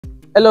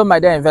Hello my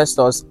dear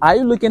investors, are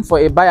you looking for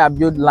a buy and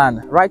build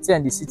land right here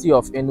in the city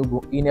of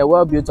Enugu in a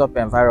well built up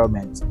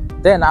environment?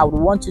 Then I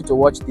would want you to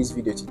watch this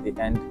video to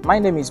the end. My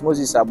name is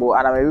Sabo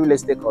and I'm a real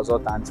estate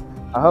consultant.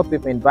 I help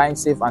people in buying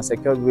safe and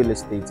secure real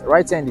estate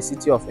right here in the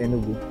city of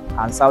Enugu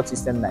and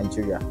southeastern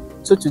Nigeria.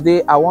 So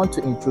today I want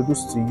to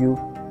introduce to you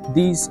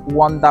this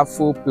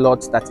wonderful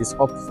plot that is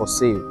up for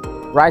sale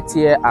right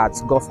here at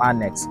Gulf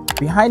Annex.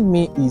 Behind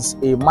me is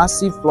a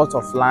massive plot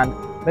of land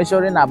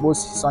measuring about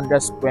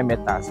 600 square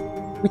meters,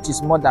 which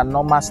is more than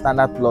normal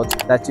standard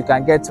plot that you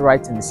can get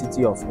right in the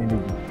city of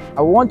Enugu.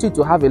 I want you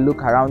to have a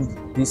look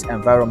around this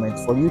environment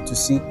for you to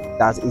see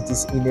that it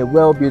is in a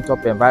well built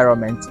up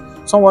environment.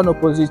 Someone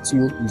opposite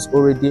you is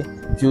already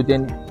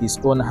building his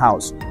own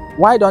house.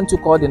 Why don't you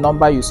call the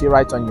number you see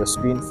right on your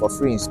screen for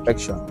free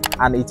inspection?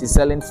 And it is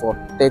selling for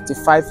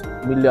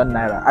 35 million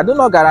naira. I do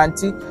not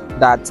guarantee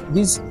that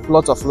this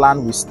plot of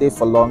land will stay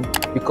for long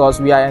because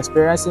we are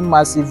experiencing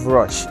massive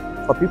rush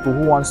for people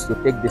who wants to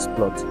take this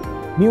plot.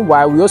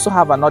 Meanwhile, we also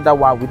have another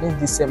one within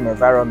this same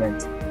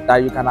environment that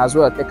you can as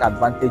well take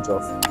advantage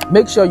of.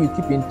 Make sure you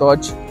keep in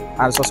touch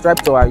and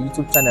subscribe to our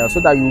YouTube channel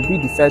so that you will be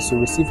the first to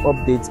receive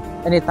updates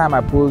anytime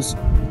I post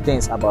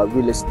things about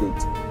real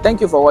estate.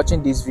 Thank you for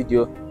watching this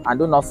video and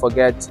do not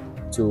forget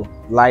to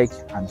like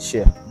and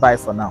share. Bye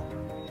for now.